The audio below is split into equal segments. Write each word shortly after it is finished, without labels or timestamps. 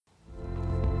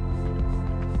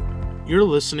You're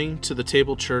listening to the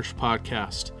Table Church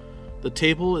podcast. The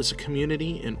Table is a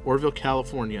community in Orville,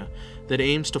 California that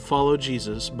aims to follow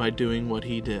Jesus by doing what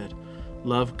he did.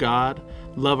 Love God,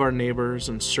 love our neighbors,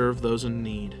 and serve those in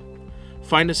need.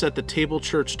 Find us at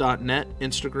thetablechurch.net,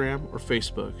 Instagram, or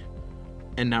Facebook.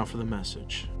 And now for the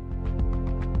message.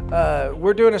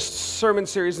 We're doing a sermon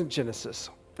series in Genesis.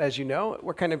 As you know,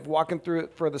 we're kind of walking through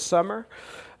it for the summer.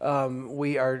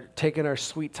 We are taking our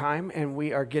sweet time, and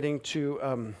we are getting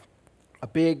to a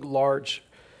big, large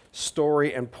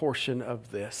story and portion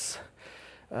of this.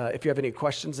 If you have any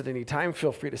questions at any time,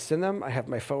 feel free to send them. I have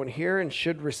my phone here and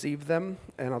should receive them,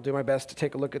 and I'll do my best to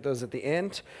take a look at those at the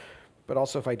end. But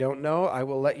also, if I don't know, I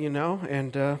will let you know,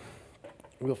 and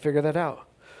we'll figure that out.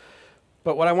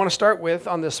 But what I want to start with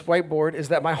on this whiteboard is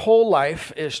that my whole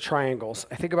life is triangles.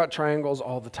 I think about triangles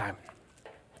all the time.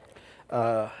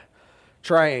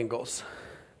 Triangles.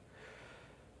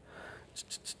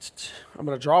 I'm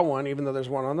going to draw one, even though there's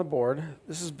one on the board.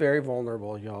 This is very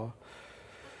vulnerable, y'all.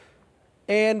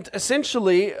 And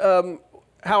essentially,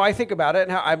 how I think about it,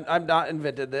 and how I've not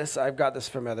invented this, I've got this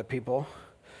from other people.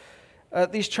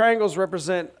 These triangles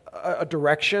represent a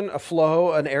direction, a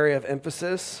flow, an area of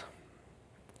emphasis.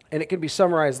 And it can be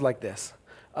summarized like this: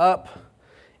 up,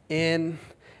 in,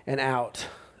 and out.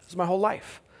 This is my whole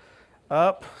life.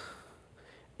 Up,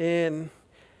 in,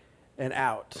 and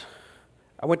out.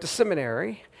 I went to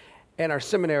seminary, and our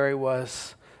seminary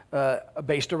was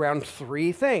based around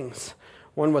three things.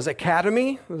 One was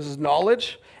academy, this is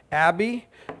knowledge; abbey,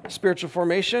 spiritual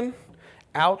formation;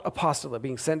 out, apostolate,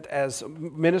 being sent as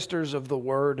ministers of the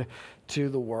word to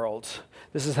the world.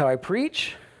 This is how I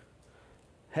preach: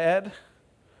 head,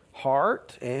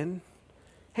 heart, and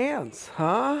hands,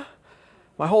 My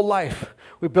whole life.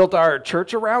 We built our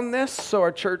church around this, so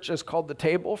our church is called The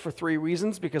Table for three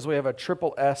reasons, because we have a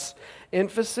triple S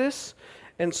emphasis.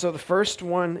 And so the first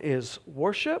one is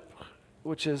worship,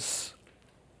 which is,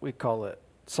 we call it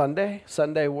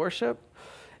Sunday worship.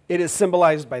 It is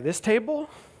symbolized by this table.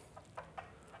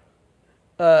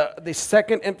 The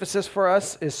second emphasis for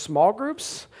us is small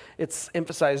groups. It's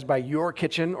emphasized by your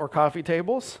kitchen or coffee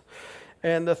tables.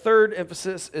 And the third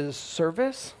emphasis is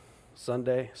service.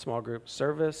 Sunday, small group,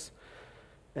 service.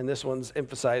 And this one's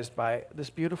emphasized by this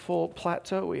beautiful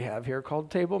plateau we have here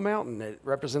called Table Mountain. It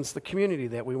represents the community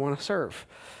that we want to serve.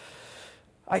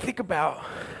 I think about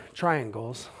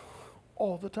triangles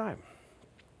all the time.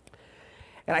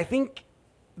 And I think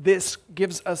this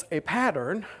gives us a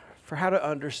pattern for how to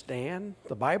understand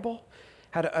the Bible,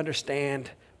 how to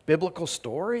understand biblical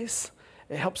stories.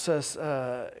 It helps us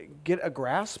get a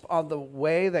grasp on the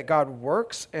way that God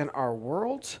works in our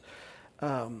world.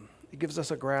 It gives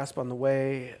us a grasp on the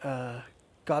way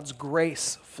God's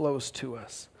grace flows to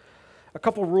us. A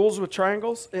couple rules with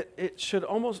triangles: it should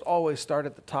almost always start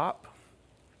at the top.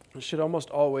 It should almost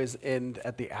always end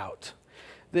at the out.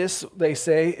 This, they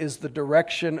say, is the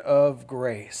direction of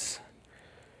grace.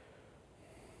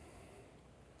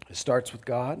 It starts with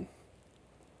God.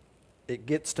 It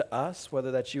gets to us,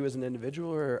 whether that's you as an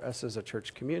individual or us as a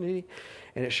church community,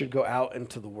 and it should go out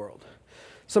into the world.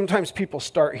 Sometimes people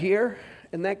start here,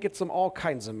 and that gets them all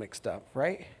kinds of mixed up,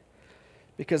 right?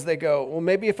 Because they go, well,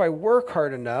 maybe if I work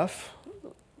hard enough,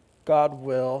 God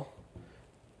will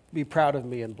be proud of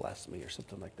me and bless me, or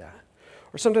something like that.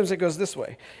 Or sometimes it goes this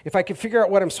way: if I can figure out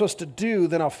what I'm supposed to do,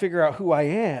 then I'll figure out who I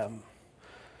am,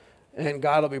 and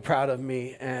God will be proud of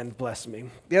me and bless me.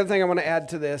 The other thing I want to add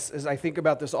to this is I think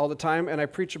about this all the time, and I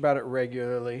preach about it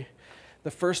regularly.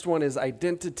 The first one is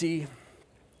identity,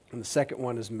 and the second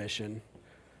one is mission.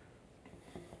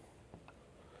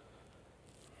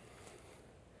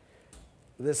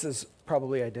 This is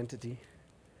probably identity.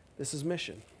 This is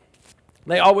mission.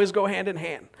 They always go hand in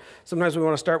hand. Sometimes we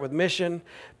want to start with mission,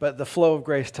 but the flow of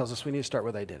grace tells us we need to start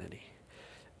with identity.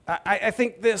 I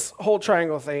think this whole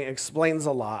triangle thing explains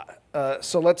a lot.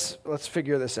 So let's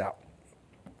figure this out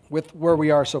with where we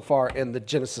are so far in the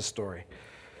Genesis story.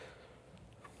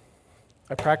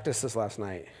 I practiced this last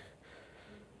night,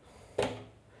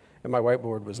 and my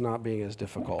whiteboard was not being as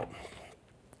difficult.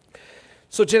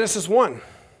 So Genesis 1,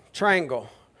 triangle.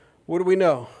 What do we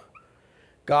know?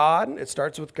 God, it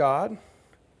starts with God,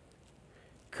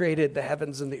 created the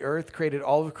heavens and the earth, created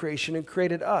all of creation, and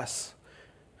created us.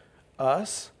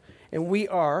 And we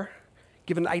are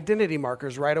given identity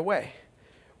markers right away.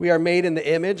 We are made in the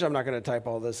image. I'm not going to type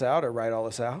all this out or write all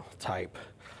this out. Type.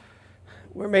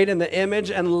 We're made in the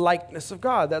image and likeness of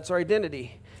God. That's our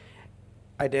identity.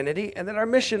 And then our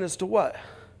mission is to what?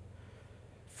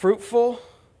 Fruitful,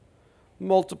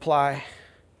 multiply,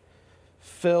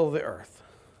 fill the earth.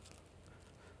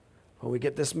 When we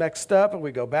get this mixed up and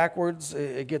we go backwards,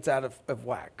 it gets out of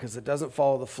whack because it doesn't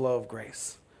follow the flow of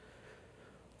grace.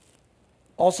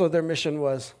 Also, their mission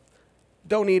was,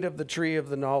 don't eat of the tree of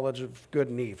the knowledge of good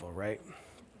and evil, right?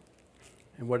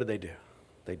 And what did they do?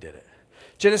 They did it.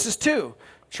 Genesis 2,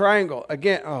 triangle.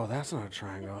 Again, oh, that's not a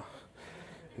triangle.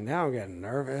 Now I'm getting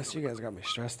nervous. You guys got me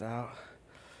stressed out.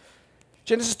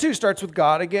 Genesis 2 starts with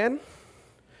God again.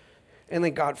 And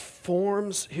then God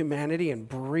forms humanity and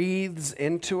breathes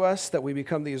into us that we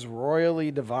become these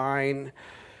royally divine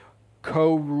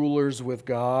co-rulers with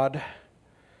God.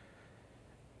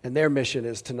 And their mission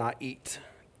is to not eat.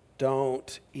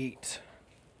 Don't eat.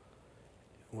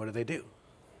 What do?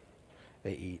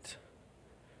 They eat.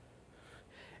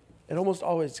 It almost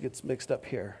always gets mixed up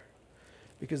here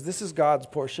because this is God's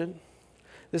portion.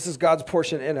 This is God's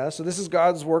portion in us. So this is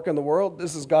God's work in the world.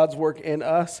 This is God's work in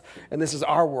us. And this is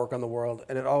our work on the world.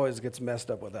 And it always gets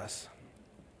messed up with us.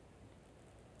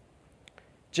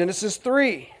 Genesis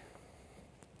 3.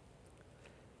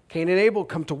 Cain and Abel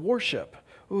come to worship.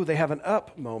 Ooh, they have an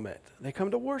up moment. They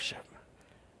come to worship.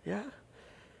 Yeah?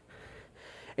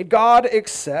 And God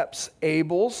accepts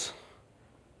Abel's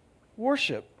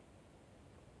worship.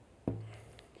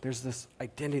 There's this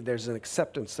identity. There's an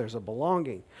acceptance. There's a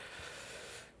belonging.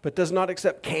 But does not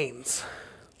accept Cain's,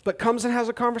 but comes and has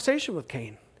a conversation with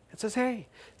Cain. It says, hey,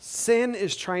 sin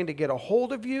is trying to get a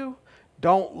hold of you.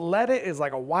 Don't let it. It's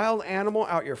like a wild animal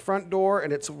out your front door,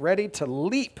 and it's ready to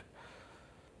leap.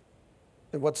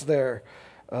 And what's their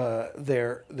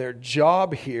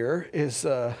job here is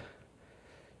to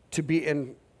be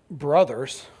in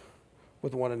brothers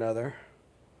with one another.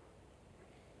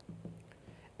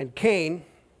 And Cain,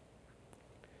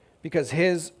 because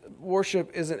his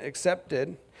worship isn't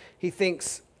accepted, he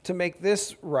thinks to make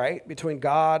this right between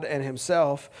God and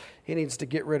himself, he needs to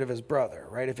get rid of his brother,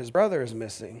 right? If his brother is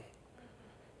missing,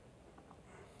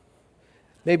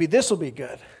 maybe this will be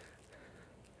good.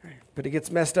 But it gets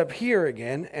messed up here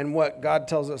again. And what God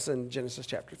tells us in Genesis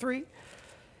chapter 3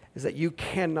 is that you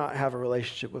cannot have a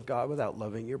relationship with God without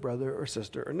loving your brother or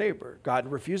sister or neighbor.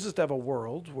 God refuses to have a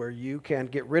world where you can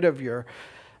get rid of your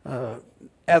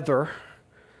other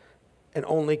and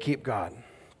only keep God.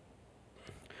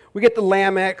 We get the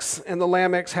Lamechs, and the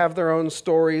Lamechs have their own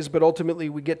stories, but ultimately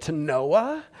we get to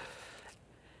Noah.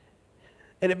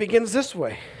 And it begins this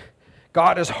way.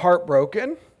 God is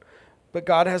heartbroken, but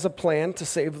God has a plan to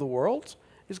save the world.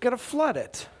 He's going to flood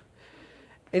it.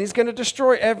 And he's going to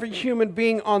destroy every human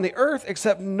being on the earth,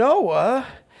 except Noah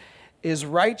is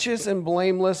righteous and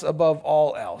blameless above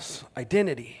all else.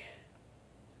 Identity.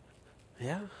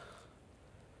 Yeah?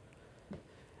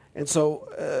 And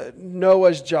so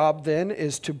Noah's job then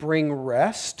is to bring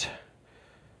rest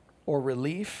or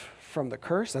relief from the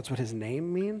curse. That's what his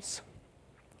name means.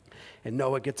 And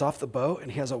Noah gets off the boat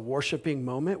and he has a worshiping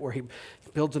moment where he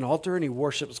builds an altar and he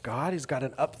worships God. He's got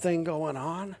an up thing going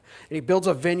on. And he builds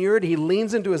a vineyard. He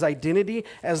leans into his identity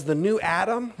as the new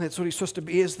Adam. That's what he's supposed to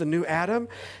be, is the new Adam.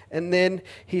 And then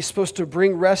he's supposed to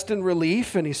bring rest and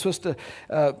relief, and he's supposed to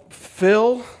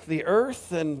fill the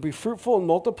earth and be fruitful and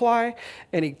multiply.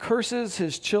 And he curses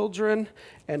his children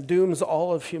and dooms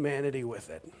all of humanity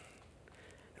with it.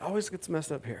 It always gets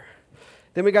messed up here.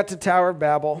 Then we got to Tower of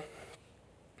Babel.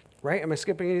 Right? Am I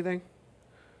skipping anything?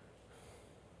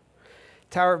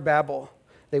 Tower of Babel.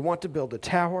 They want to build a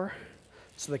tower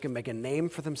so they can make a name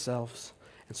for themselves,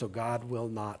 and so God will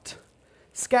not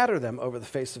scatter them over the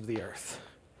face of the earth.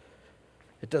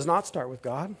 It does not start with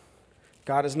God.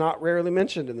 God is not rarely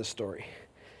mentioned in the story.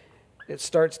 It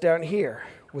starts down here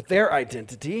with their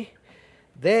identity.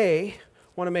 They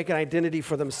want to make an identity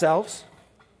for themselves.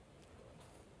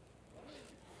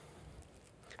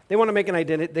 They want to make an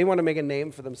identity. They want to make a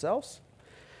name for themselves.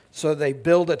 So they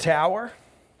build a tower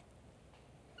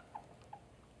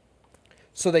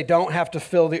so they don't have to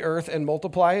fill the earth and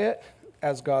multiply it,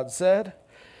 as God said.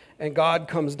 And God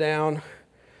comes down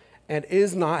and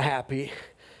is not happy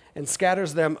and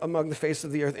scatters them among the face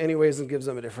of the earth anyways and gives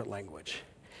them a different language.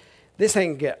 This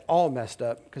thing can get all messed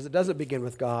up because it doesn't begin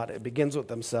with God. It begins with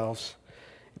themselves.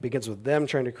 It begins with them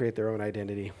trying to create their own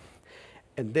identity.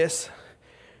 And this,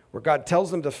 where God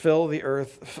tells them to fill the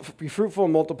earth, be fruitful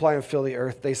and multiply and fill the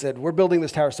earth, they said, we're building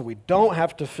this tower so we don't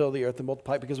have to fill the earth and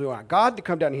multiply because we want God to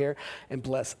come down here and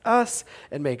bless us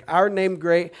and make our name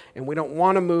great, and we don't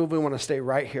want to move. We want to stay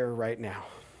right here, right now.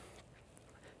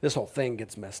 This whole thing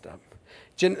gets messed up.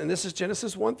 And this is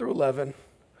Genesis 1 through 11.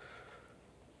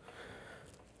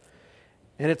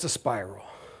 And it's a spiral.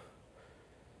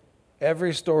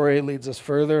 Every story leads us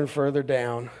further and further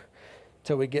down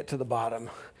till we get to the bottom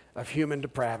of human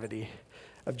depravity,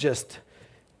 of just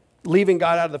leaving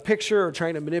God out of the picture or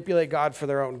trying to manipulate God for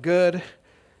their own good.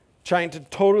 trying to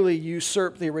totally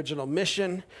usurp the original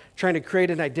mission, trying to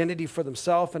create an identity for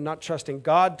themselves and not trusting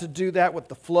God to do that with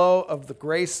the flow of the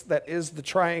grace that is the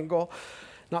triangle,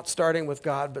 not starting with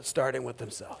God, but starting with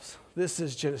themselves. This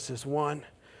is Genesis 1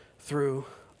 through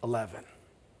 11.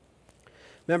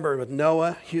 Remember, with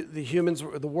Noah,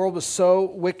 the world was so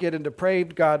wicked and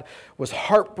depraved, God was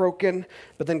heartbroken,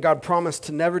 but then God promised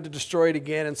to never to destroy it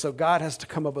again, and so God has to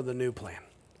come up with a new plan,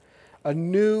 a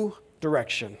new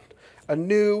direction, a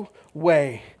new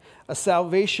way, a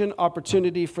salvation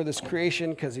opportunity for this creation,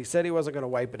 because he said he wasn't going to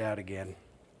wipe it out again.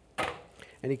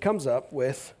 And he comes up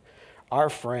with our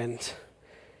friend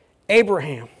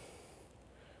Abraham.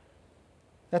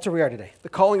 That's where we are today, the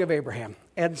calling of Abraham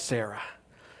and Sarah.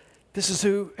 This is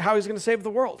how he's going to save the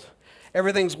world.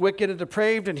 Everything's wicked and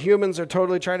depraved, and humans are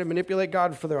totally trying to manipulate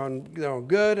God for their own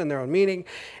good and their own meaning.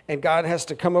 And God has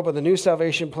to come up with a new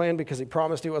salvation plan because he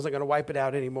promised he wasn't going to wipe it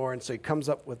out anymore. And so he comes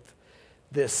up with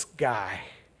this guy,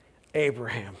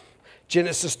 Abraham.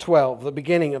 Genesis 12, the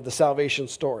beginning of the salvation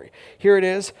story. Here it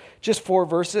is, just 4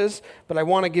 verses, but I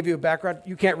want to give you a background.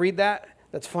 You can't read that.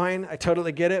 That's fine. I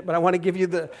totally get it, but I want to give you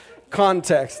the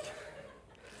context.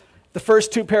 The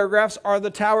first 2 paragraphs are the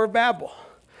Tower of Babel.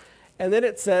 And then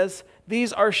it says,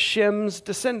 these are Shem's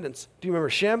descendants. Do you remember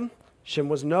Shem? Shem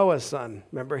was Noah's son.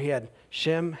 Remember, he had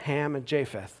Shem, Ham, and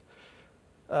Japheth.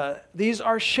 These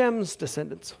are Shem's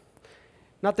descendants.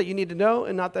 Not that you need to know,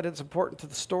 and not that it's important to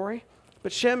the story,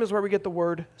 but Shem is where we get the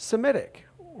word Semitic,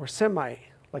 or Semite.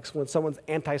 Like when someone's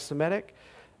anti-Semitic,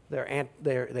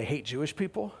 they hate Jewish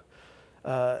people.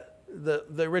 The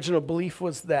original belief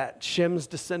was that Shem's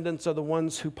descendants are the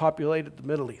ones who populated the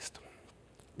Middle East.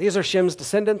 These are Shem's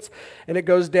descendants, and it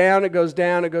goes down, it goes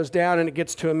down, it goes down, and it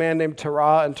gets to a man named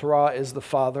Terah, and Terah is the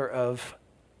father of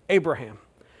Abraham,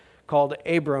 called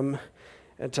Abram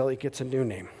until he gets a new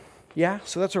name. Yeah,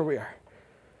 so that's where we are.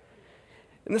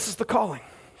 And this is the calling.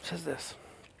 It says this.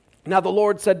 Now the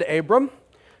Lord said to Abram,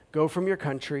 go from your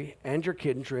country and your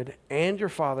kindred and your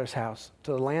father's house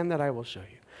to the land that I will show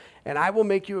you. And I will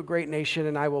make you a great nation,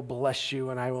 and I will bless you,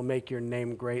 and I will make your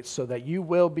name great, so that you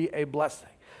will be a blessing.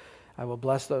 I will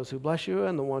bless those who bless you,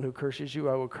 and the one who curses you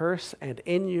I will curse, and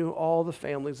in you all the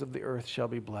families of the earth shall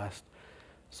be blessed.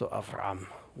 So Abram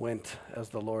went as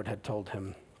the Lord had told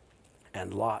him,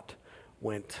 and Lot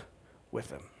went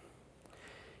with him.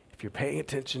 If you're paying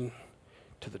attention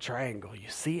to the triangle, you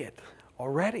see it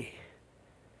already.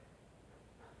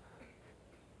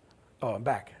 Oh, I'm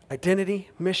back. Identity,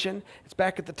 mission, it's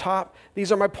back at the top.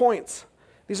 These are my points.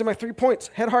 These are my 3 points.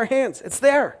 Head, heart, hands. It's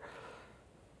there.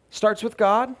 Starts with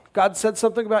God. God said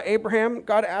something about Abraham.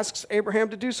 God asks Abraham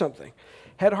to do something.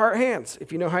 Head, heart, hands.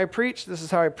 If you know how I preach, this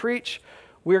is how I preach.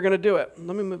 We're going to do it.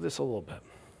 Let me move this a little bit.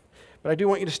 But I do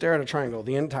want you to stare at a triangle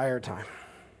the entire time.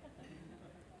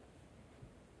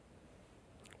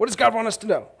 What does God want us to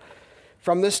know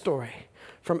from this story,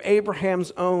 from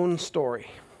Abraham's own story?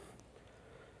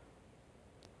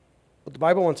 What the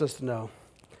Bible wants us to know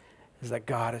is that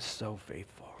God is so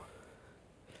faithful.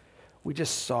 We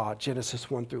just saw Genesis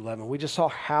 1 through 11. We just saw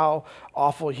how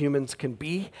awful humans can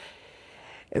be.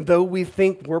 And though we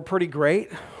think we're pretty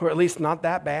great, or at least not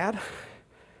that bad,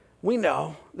 we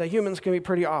know that humans can be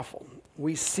pretty awful.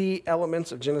 We see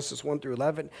elements of Genesis 1 through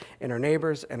 11 in our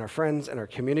neighbors and our friends and our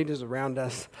communities around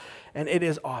us, and it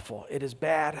is awful. It is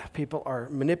bad. People are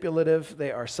manipulative.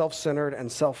 They are self-centered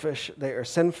and selfish. They are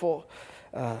sinful.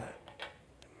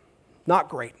 Not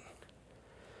great.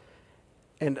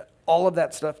 And all of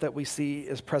that stuff that we see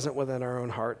is present within our own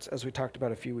hearts, as we talked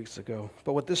about a few weeks ago.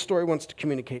 But what this story wants to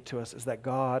communicate to us is that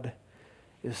God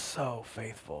is so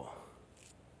faithful.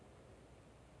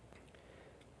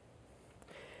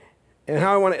 And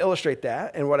how I want to illustrate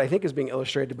that, and what I think is being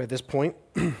illustrated by this point,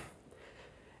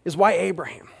 is why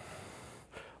Abraham?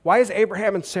 Why is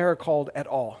Abraham and Sarah called at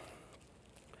all?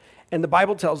 And the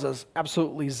Bible tells us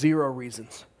absolutely 0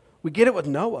 reasons. We get it with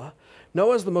Noah.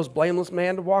 Noah is the most blameless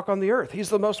man to walk on the earth. He's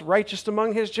the most righteous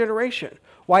among his generation.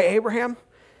 Why Abraham?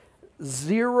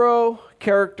 0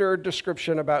 character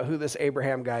description about who this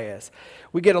Abraham guy is.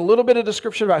 We get a little bit of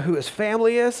description about who his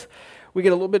family is. We get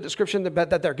a little bit of description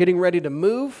that they're getting ready to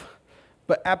move,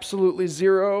 but absolutely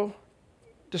 0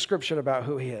 description about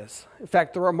who he is. In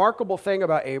fact, the remarkable thing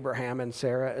about Abraham and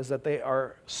Sarah is that they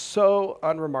are so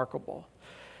unremarkable.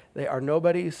 They are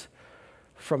nobodies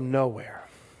from nowhere.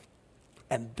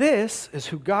 And this is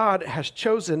who God has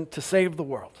chosen to save the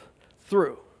world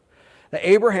through. That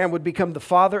Abraham would become the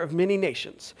father of many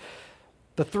nations.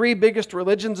 The 3 biggest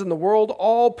religions in the world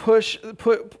all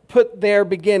put their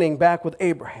beginning back with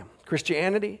Abraham.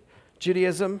 Christianity,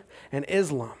 Judaism, and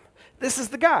Islam. This is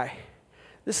the guy.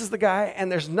 This is the guy, and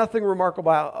there's nothing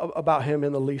remarkable about him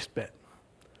in the least bit.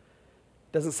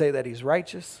 Doesn't say that he's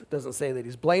righteous. Doesn't say that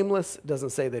he's blameless.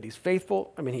 Doesn't say that he's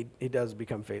faithful. I mean, he does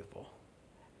become faithful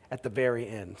at the very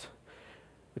end,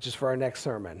 which is for our next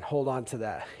sermon. Hold on to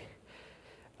that.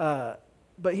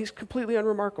 But he's completely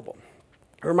unremarkable.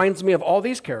 It reminds me of all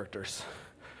these characters.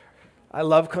 I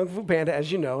love Kung Fu Panda,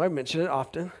 as you know. I mention it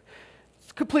often.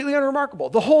 It's completely unremarkable.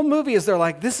 The whole movie is they're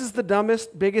like, this is the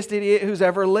dumbest, biggest idiot who's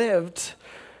ever lived,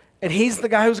 and he's the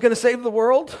guy who's going to save the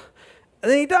world,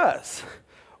 and then he does.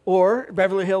 Or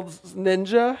Beverly Hills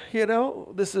Ninja, you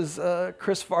know. This is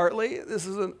Chris Farley. This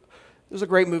was a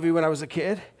great movie when I was a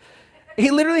kid. He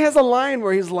literally has a line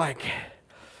where he's like,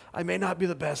 I may not be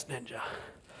the best ninja,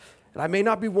 and I may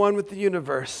not be one with the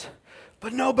universe,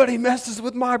 but nobody messes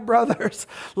with my brothers.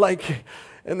 Like,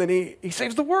 and then he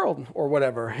saves the world, or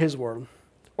whatever, his world.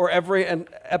 Or every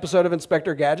episode of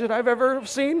Inspector Gadget I've ever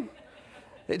seen.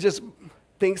 It just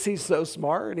thinks he's so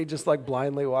smart, and he just like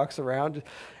blindly walks around.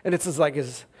 And it's like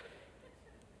his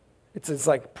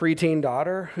like preteen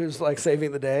daughter who's like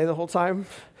saving the day the whole time.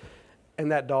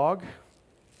 And that dog.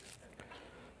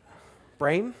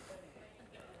 Brain?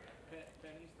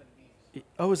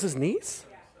 Oh, is his niece?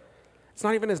 It's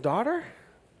not even his daughter?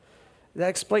 That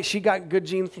explains she got good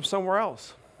genes from somewhere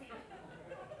else.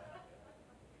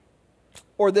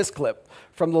 Or this clip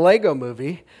from the Lego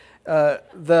movie.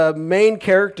 The main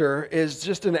character is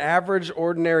just an average,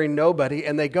 ordinary nobody,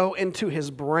 and they go into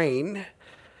his brain.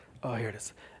 Oh, here it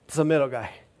is. It's the middle guy.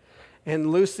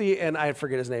 And Lucy and I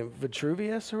forget his name,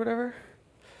 Vitruvius or whatever,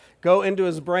 go into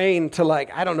his brain to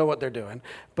like, I don't know what they're doing,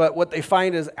 but what they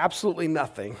find is absolutely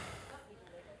nothing.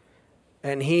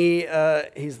 And he's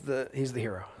the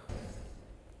hero.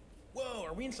 Whoa,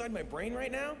 are we inside my brain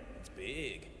right now? It's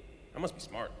big. I must be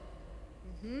smart.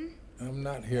 I'm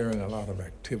not hearing a lot of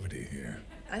activity here.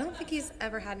 I don't think he's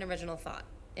ever had an original thought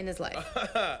in his life.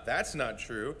 That's not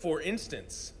true. For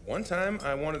instance, one time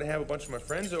I wanted to have a bunch of my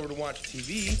friends over to watch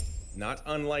TV, not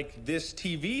unlike this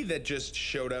TV that just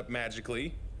showed up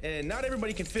magically. And not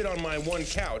everybody can fit on my one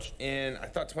couch. And I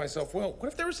thought to myself, well, what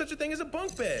if there was such a thing as a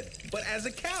bunk bed, but as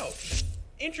a couch?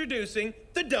 Introducing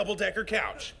the double-decker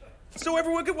couch. So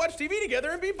everyone could watch TV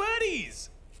together and be buddies.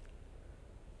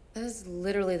 That is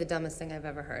literally the dumbest thing I've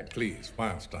ever heard. Please,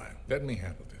 Wildstein, let me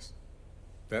handle this.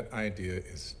 That idea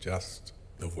is just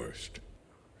the worst.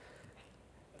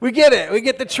 We get it. We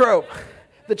get the trope.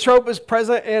 The trope is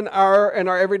present in our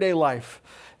everyday life.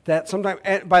 That sometimes,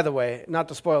 and by the way, not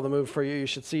to spoil the movie for you, you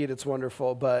should see it. It's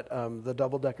wonderful. But the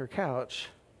double-decker couch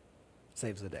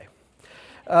saves the day.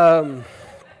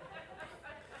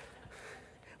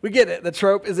 We get it. The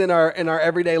trope is in our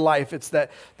everyday life. It's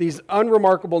that these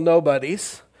unremarkable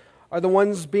nobodies are the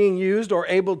ones being used or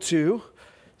able to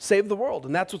save the world.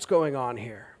 And that's what's going on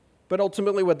here. But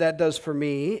ultimately what that does for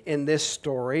me in this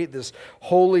story, this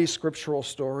holy scriptural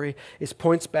story, is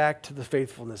points back to the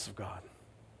faithfulness of God.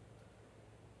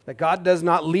 That God does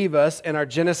not leave us in our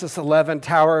Genesis 11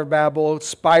 Tower of Babel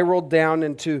spiraled down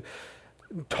into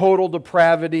total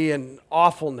depravity and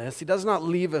awfulness. He does not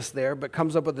leave us there, but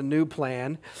comes up with a new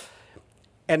plan.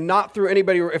 And not through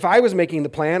anybody. If I was making the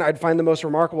plan, I'd find the most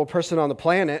remarkable person on the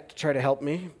planet to try to help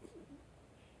me.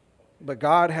 But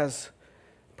God has,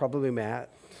 probably Matt.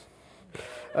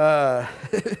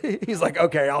 He's like,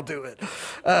 okay, I'll do it.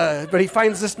 But he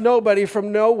finds this nobody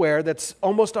from nowhere that's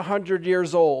almost 100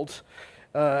 years old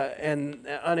and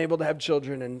unable to have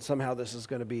children, and somehow this is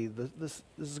going to be this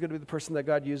is going to be the person that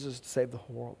God uses to save the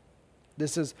whole world.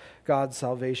 This is God's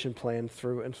salvation plan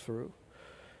through and through.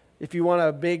 If you want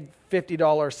a big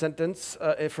 $50 sentence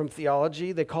from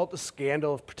theology, they call it the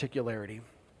scandal of particularity.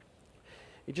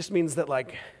 It just means that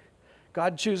like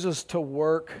God chooses to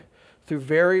work through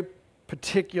very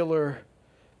particular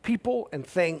people and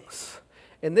things.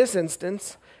 In this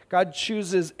instance, God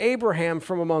chooses Abraham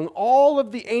from among all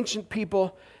of the ancient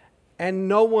people and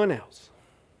no one else.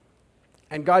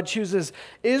 And God chooses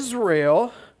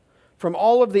Israel from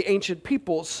all of the ancient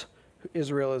peoples.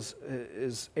 Israel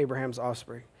is Abraham's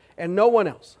offspring. And no one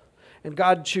else. And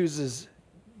God chooses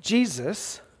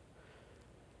Jesus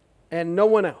and no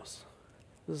one else.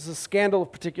 This is a scandal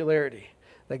of particularity.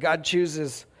 That God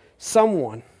chooses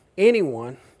someone,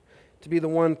 anyone, to be the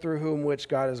one through whom which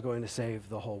God is going to save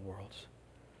the whole world.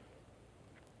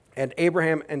 And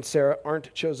Abraham and Sarah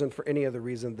aren't chosen for any other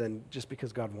reason than just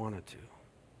because God wanted to.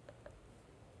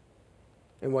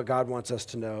 And what God wants us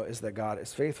to know is that God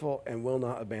is faithful and will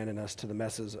not abandon us to the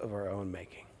messes of our own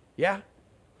making. Yeah?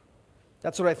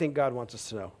 That's what I think God wants us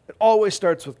to know. It always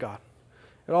starts with God.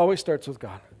 It always starts with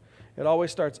God. It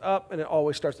always starts up, and it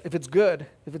always starts. If it's good,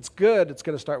 it's going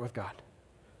to start with God.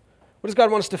 What does God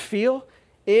want us to feel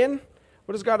in?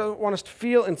 What does God want us to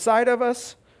feel inside of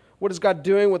us? What is God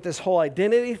doing with this whole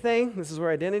identity thing? This is where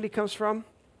identity comes from.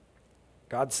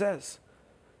 God says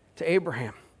to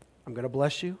Abraham, I'm going to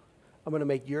bless you. I'm going to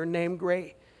make your name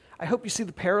great. I hope you see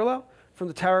the parallel from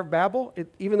the Tower of Babel.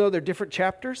 Even though they're different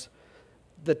chapters,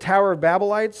 the Tower of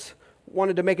Babelites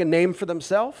wanted to make a name for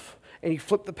themselves, and you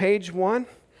flip the page one,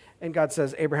 and God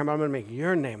says, Abraham, I'm going to make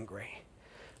your name great.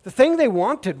 The thing they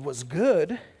wanted was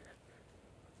good,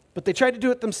 but they tried to do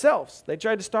it themselves. They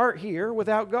tried to start here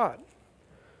without God.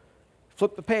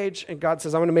 Flip the page, and God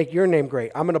says, I'm going to make your name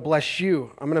great. I'm going to bless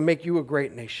you. I'm going to make you a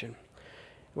great nation.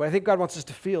 What I think God wants us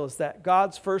to feel is that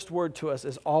God's first word to us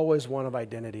is always one of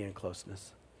identity and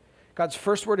closeness. God's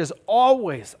first word is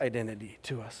always identity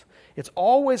to us. It's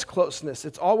always closeness.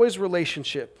 It's always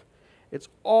relationship. It's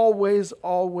always,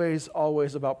 always,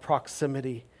 always about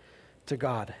proximity to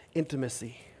God,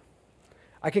 intimacy.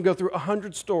 I can go through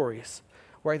 100 stories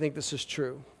where I think this is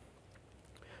true.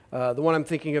 The one I'm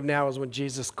thinking of now is when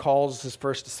Jesus calls his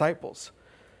first disciples.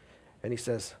 And he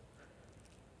says,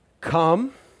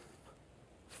 come,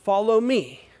 follow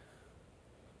me.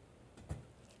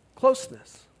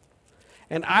 Closeness.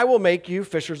 And I will make you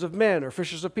fishers of men or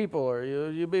fishers of people, or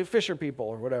you'll be fisher people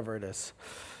or whatever it is.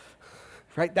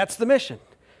 Right? That's the mission.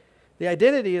 The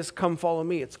identity is come follow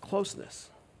me. It's closeness.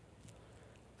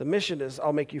 The mission is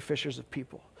I'll make you fishers of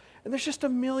people. And there's just a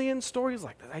million stories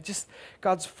like that.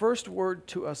 God's first word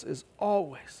to us is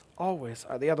always, always.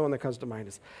 The other one that comes to mind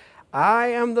is, I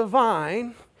am the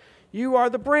vine, you are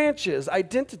the branches,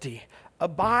 identity.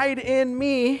 Abide in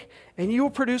me, and you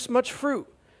will produce much fruit.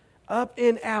 Up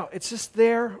and out. It's just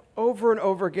there over and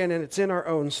over again, and it's in our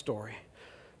own story.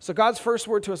 So God's first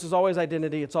word to us is always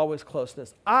identity. It's always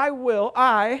closeness.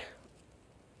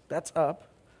 That's up,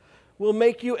 will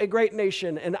make you a great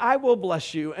nation, and I will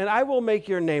bless you, and I will make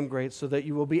your name great so that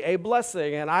you will be a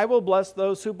blessing, and I will bless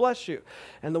those who bless you.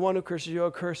 And the one who curses you,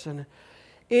 will curse, and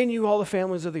in you all the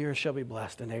families of the earth shall be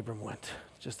blessed. And Abram went,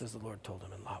 just as the Lord told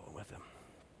him, and Lot went with him.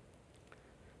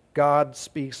 God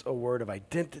speaks a word of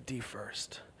identity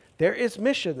first. There is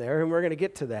mission there, and we're going to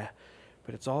get to that.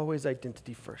 But it's always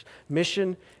identity first.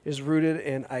 Mission is rooted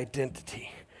in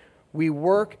identity. We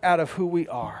work out of who we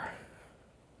are.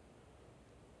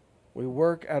 We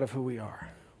work out of who we are.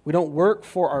 We don't work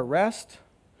for our rest.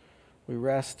 We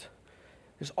rest.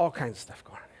 There's all kinds of stuff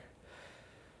going on.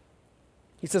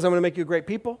 He says, I'm going to make you a great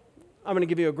people. I'm going to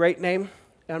give you a great name.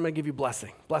 And I'm going to give you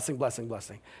blessing. Blessing, blessing,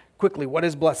 blessing. Quickly, what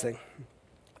is blessing?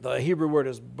 The Hebrew word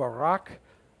is barak.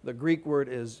 The Greek word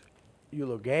is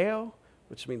eulogeo,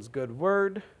 which means good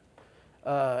word.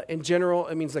 In general,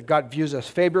 it means that God views us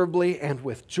favorably and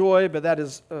with joy, but that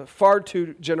is far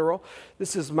too general.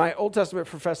 This is my Old Testament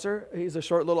professor. He's a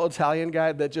short little Italian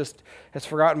guy that just has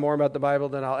forgotten more about the Bible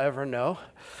than I'll ever know.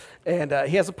 And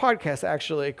he has a podcast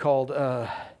actually called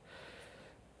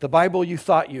The Bible You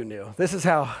Thought You Knew. This is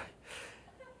how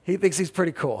he thinks he's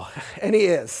pretty cool, and he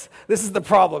is. This is the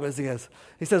problem, as he is.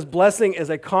 He says, blessing is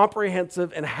a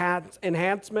comprehensive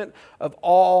enhancement of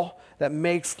all that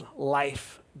makes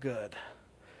life good.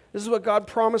 This is what God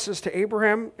promises to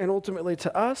Abraham and ultimately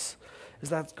to us, is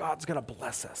that God's going to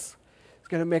bless us. He's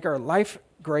going to make our life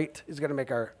great. He's going to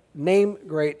make our name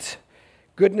great.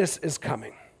 Goodness is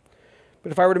coming.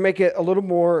 But if I were to make it a little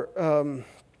more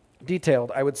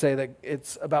detailed, I would say that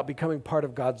it's about becoming part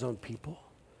of God's own people.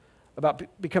 About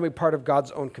becoming part of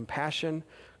God's own compassion,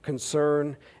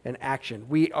 concern, and action.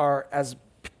 We are, as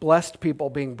blessed people,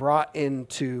 being brought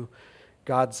into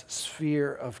God's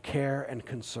sphere of care and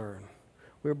concern.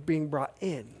 We're being brought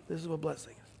in. This is what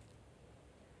blessing is.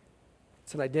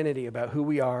 It's an identity about who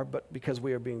we are, but because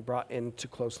we are being brought into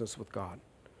closeness with God.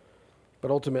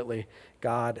 But ultimately,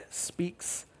 God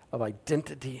speaks of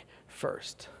identity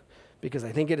first, because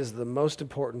I think it is the most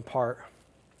important part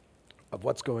of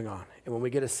what's going on. And when we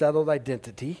get a settled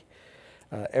identity,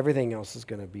 everything else is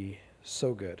going to be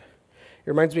so good. It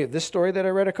reminds me of this story that I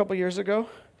read a couple years ago.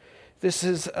 This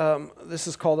is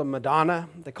called a Madonna.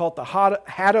 They call it the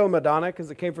Haddo Madonna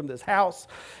because it came from this house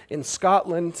in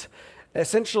Scotland.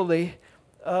 Essentially,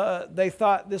 they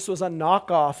thought this was a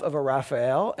knockoff of a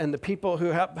Raphael, and the people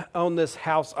who owned this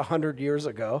house 100 years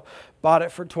ago bought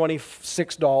it for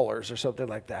 $26 or something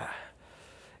like that.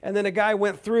 And then a guy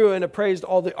went through and appraised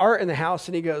all the art in the house,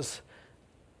 and he goes,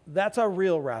 that's a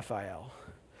real Raphael,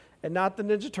 and not the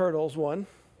Ninja Turtles one,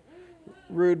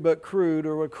 rude but crude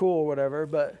or cool or whatever,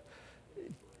 but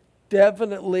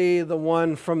definitely the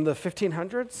one from the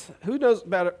 1500s. Who knows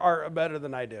about art better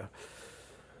than I do?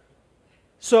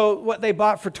 So what they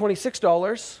bought for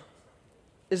 $26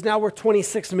 is now worth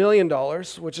 $26 million,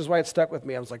 which is why it stuck with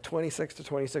me. I was like, 26 to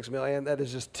 26 million, that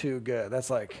is just too good. That's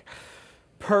like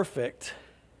perfect.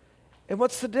 And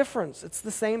what's the difference? It's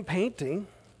the same painting.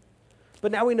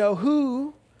 But now we know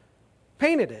who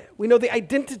painted it. We know the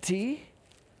identity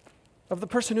of the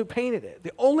person who painted it.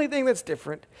 The only thing that's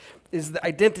different is the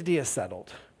identity is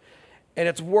settled. And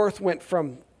its worth went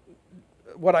from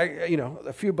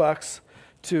a few bucks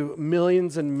to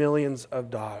millions and millions of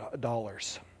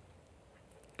dollars.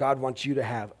 God wants you to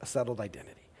have a settled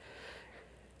identity,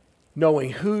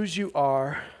 knowing whose you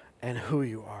are and who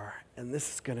you are. And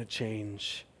this is going to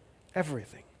change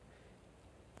everything.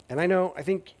 And I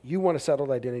think you want a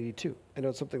settled identity too. I know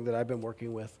it's something that I've been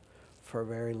working with for a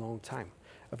very long time,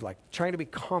 of like trying to be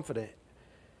confident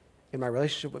in my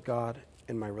relationship with God,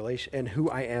 in my relation, and who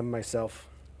I am myself.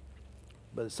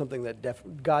 But it's something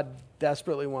that God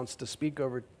desperately wants to speak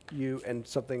over you, and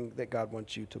something that God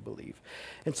wants you to believe.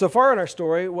 And so far in our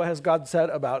story, what has God said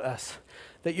about us?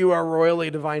 That you are royally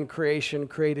divine creation,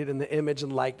 created in the image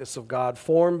and likeness of God,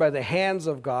 formed by the hands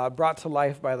of God, brought to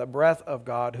life by the breath of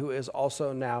God, who is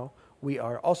also now, we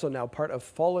are also now part of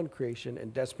fallen creation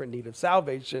in desperate need of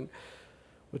salvation,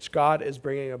 which God is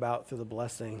bringing about through the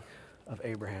blessing of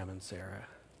Abraham and Sarah.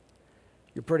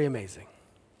 You're pretty amazing.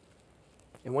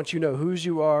 And once you know whose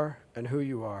you are and who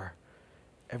you are,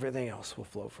 everything else will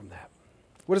flow from that.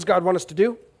 What does God want us to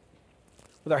do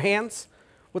with our hands?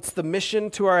 What's the mission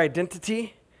to our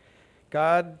identity?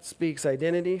 God speaks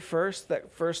identity first,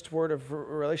 that first word of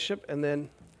relationship, and then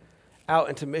out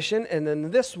into mission. And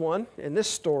then this one, in this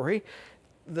story,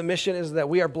 the mission is that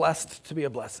we are blessed to be a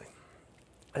blessing.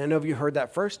 I don't know if you heard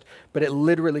that first, but it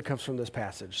literally comes from this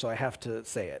passage, so I have to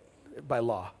say it by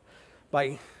law,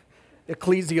 by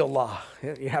ecclesial law.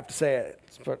 You have to say it.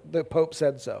 The Pope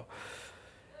said so.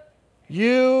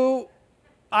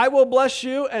 I will bless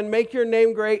you and make your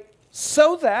name great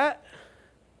so that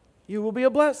you will be a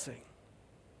blessing.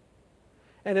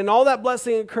 And in all that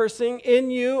blessing and cursing, in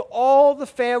you all the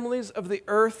families of the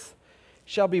earth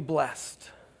shall be blessed.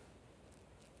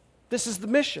 This is the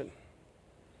mission.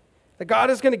 That God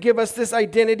is going to give us this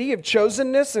identity of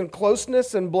chosenness and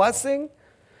closeness and blessing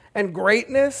and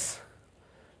greatness,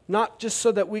 not just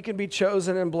so that we can be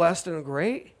chosen and blessed and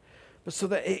great, but so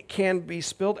that it can be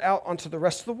spilled out onto the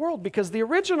rest of the world. Because the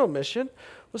original mission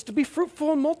was to be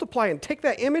fruitful and multiply and take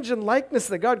that image and likeness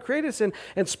that God created us in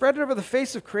and spread it over the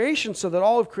face of creation so that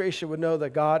all of creation would know that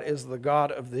God is the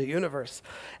God of the universe.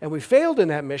 And we failed in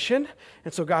that mission.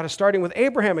 And so God is starting with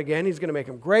Abraham again. He's going to make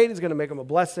him great. He's going to make him a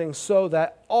blessing so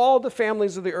that all the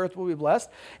families of the earth will be blessed.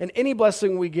 And any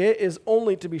blessing we get is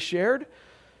only to be shared.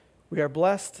 We are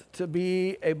blessed to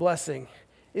be a blessing.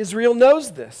 Israel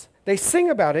knows this. They sing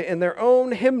about it in their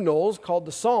own hymnals called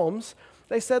the Psalms.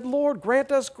 They said, Lord,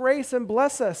 grant us grace and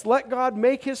bless us. Let God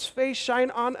make his face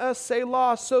shine on us,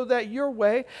 Selah, so that your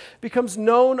way becomes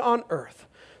known on earth,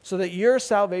 so that your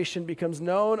salvation becomes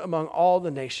known among all the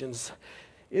nations.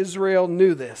 Israel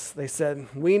knew this. They said,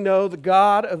 we know the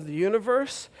God of the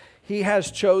universe. He has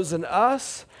chosen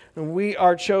us, and we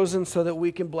are chosen so that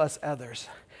we can bless others.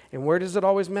 And where does it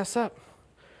always mess up?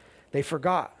 They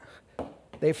forgot.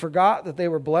 They forgot that they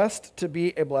were blessed to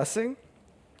be a blessing.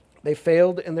 They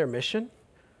failed in their mission.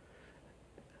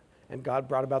 And God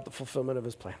brought about the fulfillment of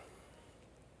his plan.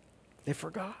 They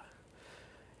forgot.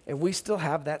 And we still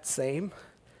have that same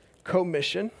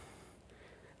commission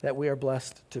that we are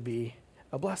blessed to be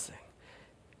a blessing.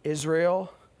 Israel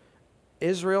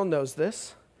knows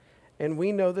this, and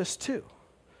we know this too,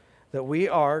 that we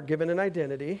are given an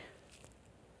identity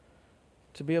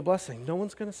to be a blessing. No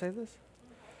one's going to say this?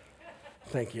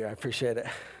 Thank you. I appreciate it.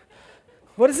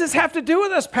 What does this have to do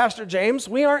with us, Pastor James?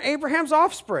 We aren't Abraham's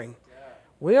offspring. Yeah.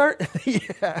 We aren't.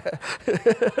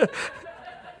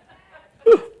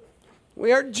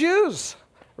 We aren't Jews,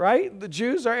 right? The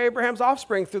Jews are Abraham's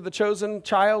offspring through the chosen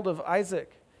child of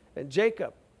Isaac and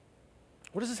Jacob.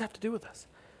 What does this have to do with us?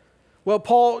 Well,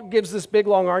 Paul gives this big,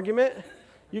 long argument.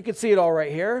 You can see it all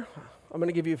right here. I'm going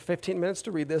to give you 15 minutes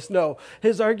to read this. No,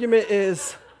 his argument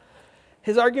is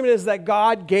that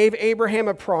God gave Abraham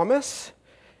a promise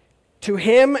to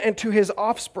him and to his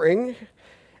offspring.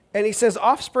 And he says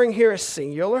offspring here is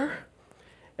singular.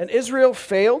 And Israel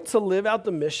failed to live out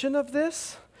the mission of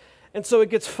this. And so it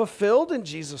gets fulfilled in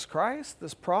Jesus Christ,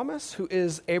 this promise, who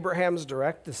is Abraham's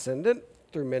direct descendant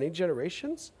through many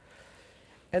generations.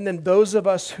 And then those of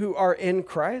us who are in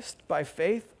Christ by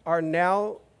faith are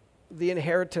now the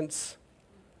inheritance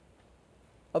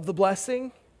of the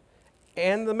blessing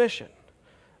and the mission,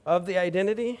 of the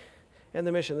identity and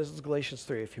the mission. This is Galatians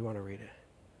 3 if you want to read it.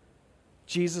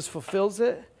 Jesus fulfills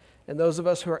it, and those of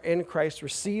us who are in Christ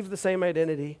receive the same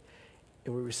identity,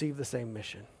 and we receive the same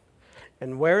mission.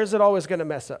 And where is it always going to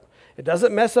mess up? It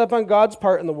doesn't mess up on God's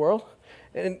part in the world,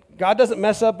 and God doesn't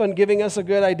mess up on giving us a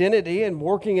good identity and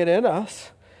working it in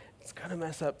us. It's going to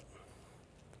mess up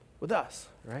with us,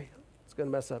 right? It's going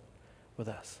to mess up with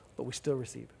us, but we still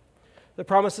receive. The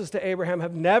promises to Abraham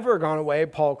have never gone away,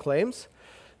 Paul claims.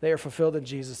 They are fulfilled in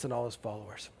Jesus and all his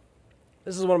followers.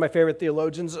 This is one of my favorite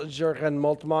theologians, Jürgen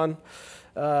Moltmann.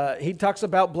 He talks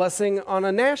about blessing on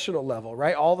a national level,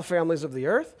 right? All the families of the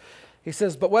earth. He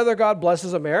says, but whether God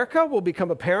blesses America will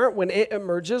become apparent when it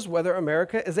emerges whether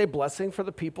America is a blessing for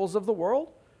the peoples of the world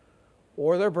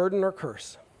or their burden or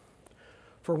curse.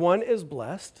 For one is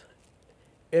blessed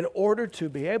in order to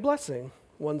be a blessing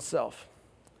oneself.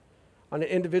 On an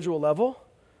individual level,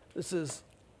 this is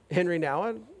Henry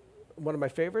Nouwen, one of my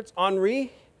favorites.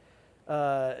 Henri,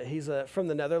 he's from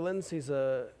the Netherlands. He's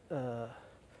a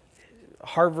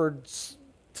Harvard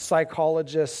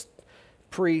psychologist,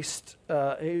 priest.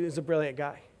 He's a brilliant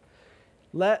guy.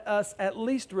 Let us at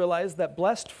least realize that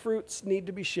blessed fruits need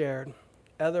to be shared.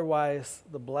 Otherwise,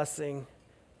 the blessing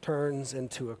turns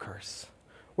into a curse.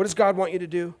 What does God want you to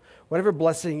do? Whatever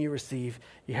blessing you receive,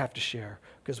 you have to share,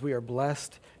 because we are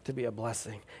blessed to be a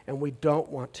blessing, and we don't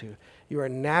want to. You are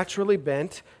naturally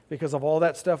bent, because of all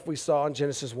that stuff we saw in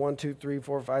Genesis 1, 2, 3,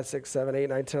 4, 5, 6, 7, 8,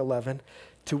 9, 10, 11,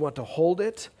 to want to hold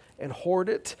it and hoard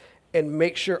it and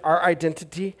make sure our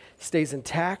identity stays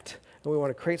intact, and we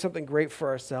want to create something great for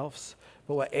ourselves.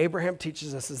 But what Abraham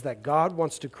teaches us is that God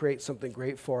wants to create something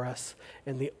great for us,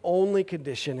 and the only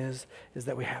condition is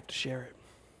that we have to share it.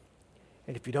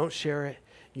 And if you don't share it,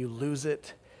 you lose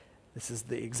it. This is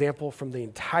the example from the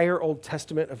entire Old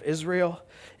Testament of Israel.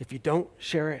 If you don't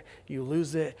share it, you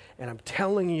lose it. And I'm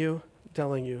telling you,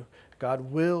 God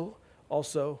will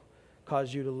also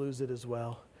cause you to lose it as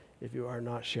well if you are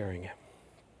not sharing it.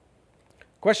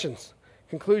 Questions?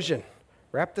 Conclusion?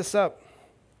 Wrap this up.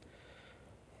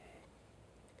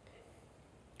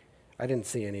 I didn't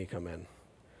see any come in.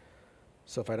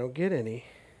 So if I don't get any,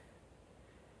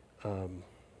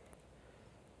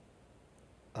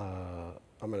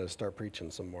 I'm going to start preaching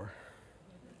some more.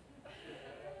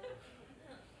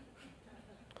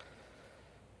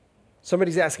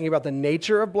 Somebody's asking about the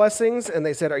nature of blessings, and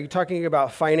they said, are you talking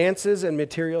about finances and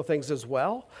material things as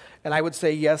well? And I would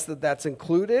say yes, that's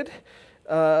included.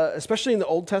 Especially in the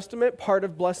Old Testament, part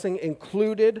of blessing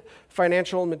included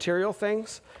financial and material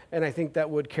things, and I think that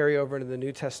would carry over into the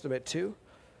New Testament too.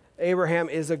 Abraham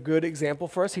is a good example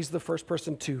for us. He's the first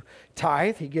person to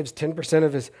tithe. He gives 10%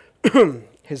 of his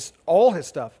all his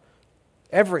stuff,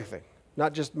 everything,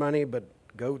 not just money, but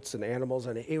goats and animals.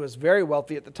 And he was very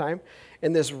wealthy at the time.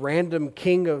 And this random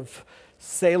king of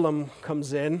Salem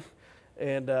comes in,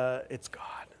 and it's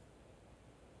God.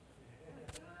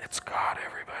 It's God,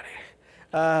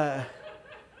 everybody.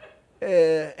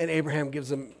 And Abraham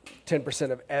gives him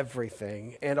 10% of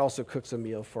everything, and also cooks a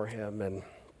meal for him,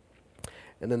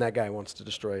 and then that guy wants to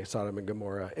destroy Sodom and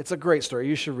Gomorrah. It's a great story.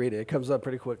 You should read it. It comes up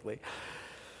pretty quickly.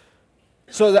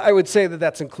 So I would say that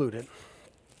that's included,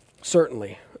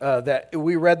 certainly. That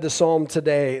we read the psalm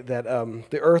today that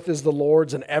the earth is the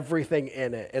Lord's and everything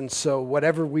in it. And so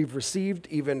whatever we've received,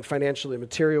 even financially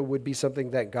material, would be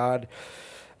something that God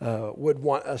would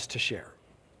want us to share.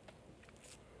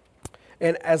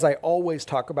 And as I always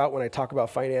talk about when I talk about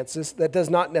finances, that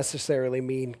does not necessarily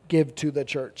mean give to the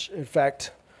church. In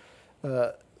fact,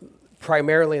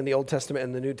 primarily in the Old Testament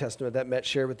and the New Testament, that meant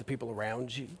share with the people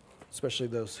around you, especially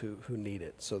those who need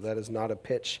it. So that is not a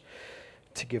pitch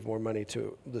to give more money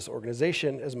to this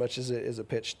organization as much as it is a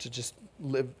pitch to just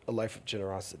live a life of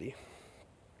generosity.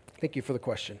 Thank you for the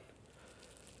question.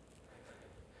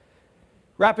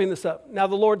 Wrapping this up. Now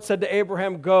the Lord said to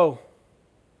Abraham, go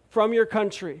from your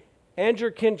country and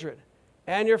your kindred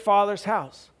and your father's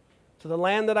house to the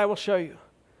land that I will show you.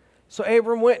 So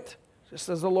Abram went, just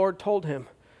as the Lord told him,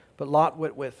 but Lot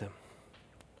went with him.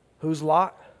 Who's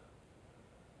Lot?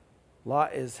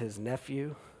 Lot is his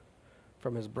nephew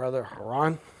from his brother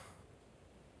Haran.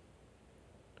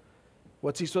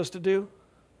 What's he supposed to do?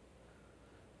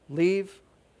 Leave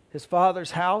his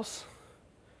father's house,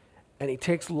 and he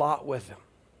takes Lot with him.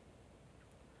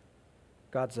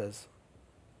 God says,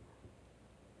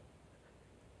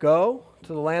 go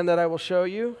to the land that I will show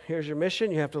you. Here's your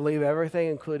mission. You have to leave everything,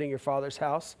 including your father's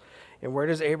house. And where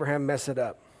does Abraham mess it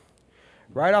up?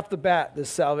 Right off the bat, this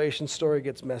salvation story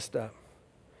gets messed up.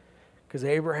 Because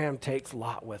Abraham takes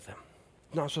Lot with him.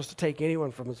 He's not supposed to take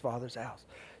anyone from his father's house.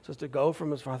 He's supposed to go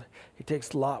from his father. He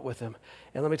takes Lot with him.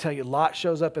 And let me tell you, Lot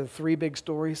shows up in 3 big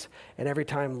stories, and every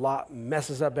time Lot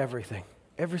messes up everything.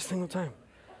 Every single time.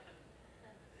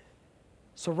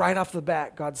 So right off the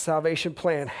bat, God's salvation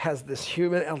plan has this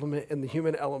human element, and the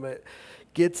human element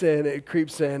gets in, it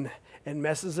creeps in, and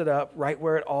messes it up right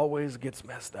where it always gets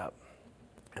messed up.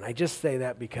 And I just say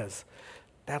that because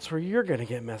that's where you're going to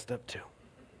get messed up too.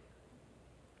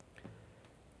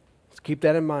 So keep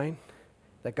that in mind,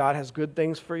 that God has good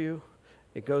things for you.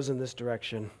 It goes in this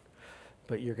direction,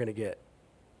 but you're going to get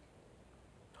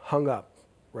hung up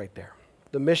right there.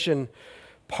 The mission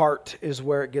part is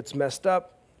where it gets messed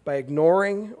up by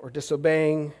ignoring or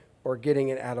disobeying or getting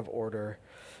it out of order.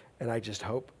 And I just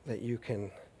hope that you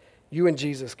and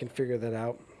Jesus can figure that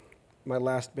out. My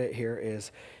last bit here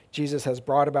is Jesus has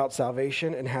brought about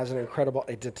salvation and has an incredible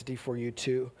identity for you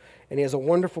too. And he has a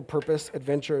wonderful purpose,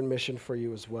 adventure, and mission for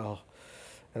you as well.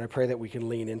 And I pray that we can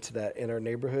lean into that in our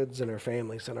neighborhoods, in our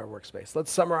families, in our workspace.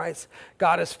 Let's summarize.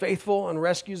 God is faithful and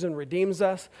rescues and redeems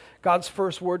us. God's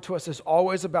first word to us is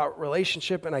always about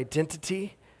relationship and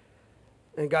identity.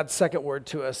 And God's second word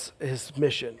to us is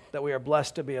mission, that we are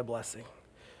blessed to be a blessing.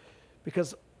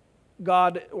 Because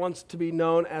God wants to be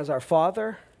known as our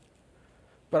Father,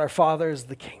 but our Father is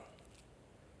the King.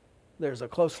 There's a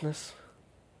closeness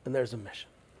and there's a mission.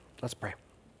 Let's pray.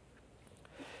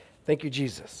 Thank you,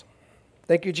 Jesus.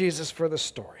 Thank you, Jesus, for the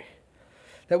story.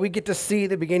 That we get to see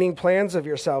the beginning plans of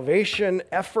your salvation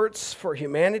efforts for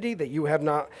humanity, that you have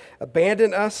not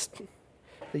abandoned us,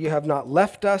 that you have not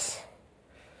left us,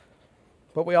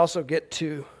 but we also get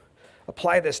to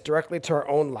apply this directly to our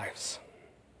own lives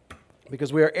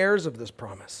because we are heirs of this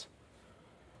promise.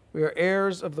 We are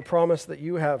heirs of the promise that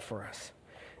you have for us,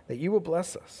 that you will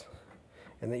bless us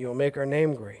and that you will make our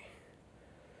name great.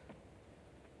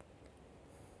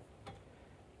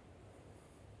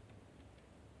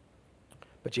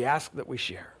 But you ask that we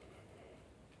share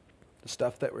the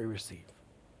stuff that we receive.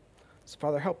 So,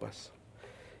 Father, help us.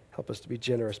 Help us to be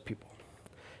generous people.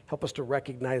 Help us to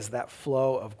recognize that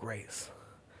flow of grace,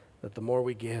 that the more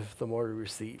we give, the more we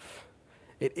receive.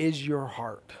 It is your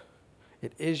heart.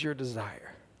 It is your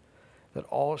desire that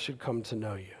all should come to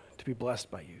know you, to be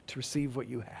blessed by you, to receive what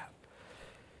you have.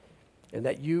 And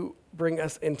that you bring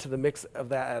us into the mix of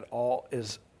that at all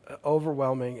is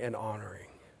overwhelming and honoring.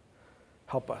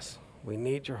 Help us. We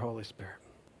need your Holy Spirit.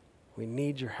 We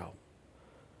need your help.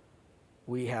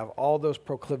 We have all those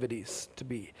proclivities to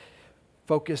be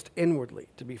focused inwardly,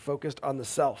 to be focused on the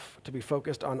self, to be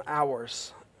focused on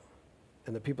ours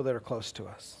and the people that are close to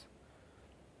us.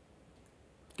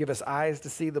 Give us eyes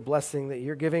to see the blessing that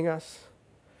you're giving us,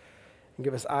 and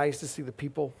give us eyes to see the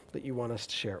people that you want us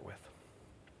to share it with.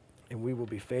 And we will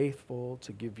be faithful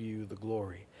to give you the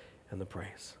glory and the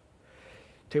praise.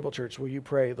 Table Church, will you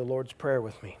pray the Lord's Prayer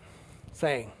with me,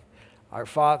 saying, Our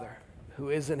Father, who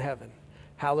is in heaven,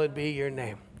 hallowed be your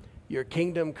name. Your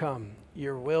kingdom come,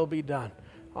 your will be done,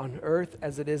 on earth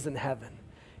as it is in heaven.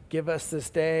 Give us this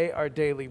day our daily